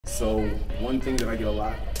So one thing that I get a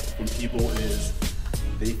lot from people is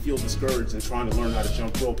they feel discouraged in trying to learn how to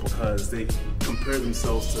jump rope because they compare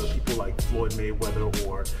themselves to people like Floyd Mayweather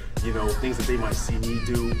or, you know, things that they might see me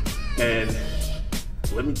do. And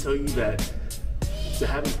let me tell you that to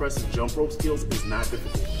have impressive jump rope skills is not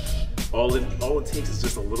difficult. All it takes is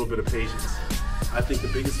just a little bit of patience. I think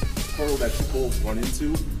the biggest hurdle that people run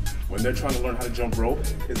into when they're trying to learn how to jump rope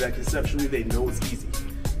is that conceptually they know it's easy.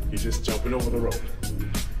 You're just jumping over the rope.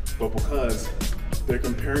 But because they're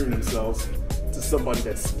comparing themselves to somebody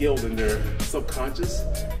that's skilled in their subconscious,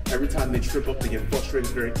 every time they trip up, they get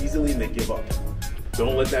frustrated very easily and they give up.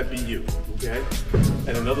 Don't let that be you, okay?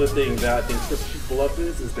 And another thing that I think trips people up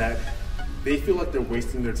is that they feel like they're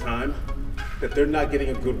wasting their time, that they're not getting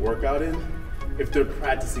a good workout in if they're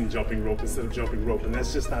practicing jumping rope instead of jumping rope, and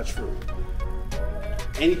that's just not true.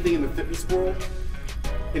 Anything in the fitness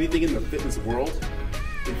world,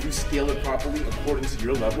 if you scale it properly according to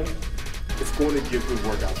your level, it's going to be a good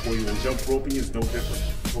workout for you, and jump roping is no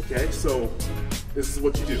different, okay? So this is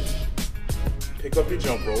what you do. Pick up your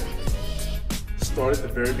jump rope, start at the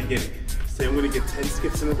very beginning. Say I'm gonna get 10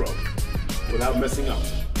 skips in a row without messing up.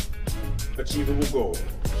 Achievable goal.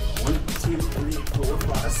 1, 2, 3, 4,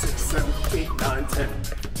 5, 6, 7, 8, 9, 10.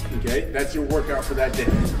 Okay, that's your workout for that day.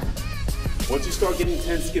 Once you start getting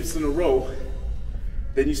 10 skips in a row,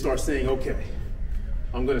 then you start saying, okay,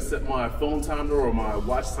 I'm gonna set my phone timer or my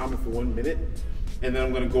watch timer for 1 minute, and then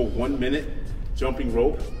I'm gonna go 1 minute jumping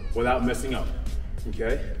rope without messing up.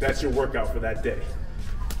 Okay, that's your workout for that day.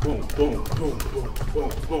 Boom, boom, boom, boom,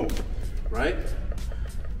 boom, boom, right?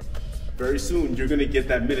 Very soon, you're gonna get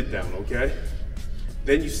that minute down, okay?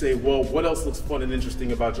 Then you say, well, what else looks fun and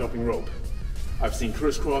interesting about jumping rope? I've seen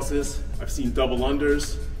crisscrosses, I've seen double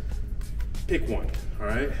unders. Pick one, all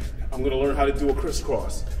right? I'm gonna learn how to do a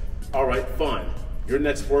crisscross. All right, fine. Your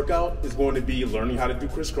next workout is going to be learning how to do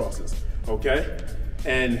crisscrosses, okay?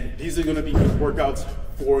 And these are gonna be good workouts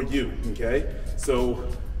for you, okay? So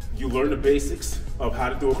you learn the basics of how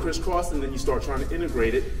to do a crisscross, and then you start trying to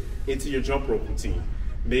integrate it into your jump rope routine.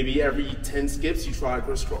 Maybe every 10 skips you try a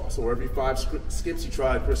crisscross, or every 5 skips you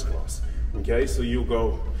try a crisscross. Okay, so you'll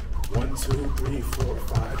go 1, 2, 3, 4,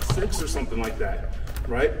 5, 6, or something like that,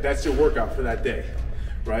 right? That's your workout for that day,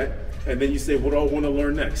 right? And then you say, what do I want to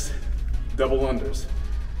learn next? Double unders.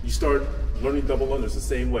 You start learning double unders the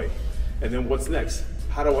same way. And then what's next?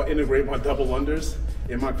 How do I integrate my double unders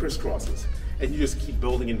in my crisscrosses? And you just keep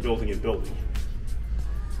building and building and building.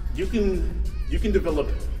 You can develop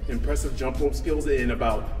impressive jump rope skills in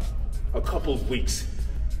about a couple of weeks,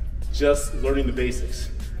 just learning the basics.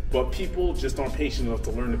 But people just aren't patient enough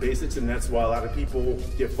to learn the basics, and that's why a lot of people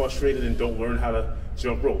get frustrated and don't learn how to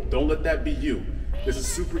jump rope. Don't let that be you. This is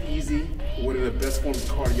super easy, one of the best forms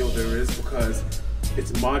of cardio there is, because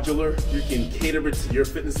it's modular, you can cater it to your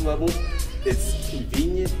fitness level, it's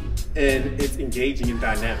convenient, and it's engaging and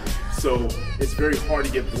dynamic. So it's very hard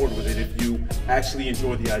to get bored with it if you actually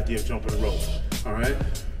enjoy the idea of jumping rope, all right?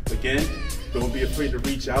 Again, don't be afraid to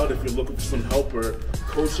reach out if you're looking for some help or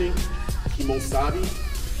coaching. Kimo Sabi,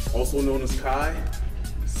 also known as Kai.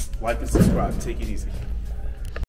 Like and subscribe. Take it easy.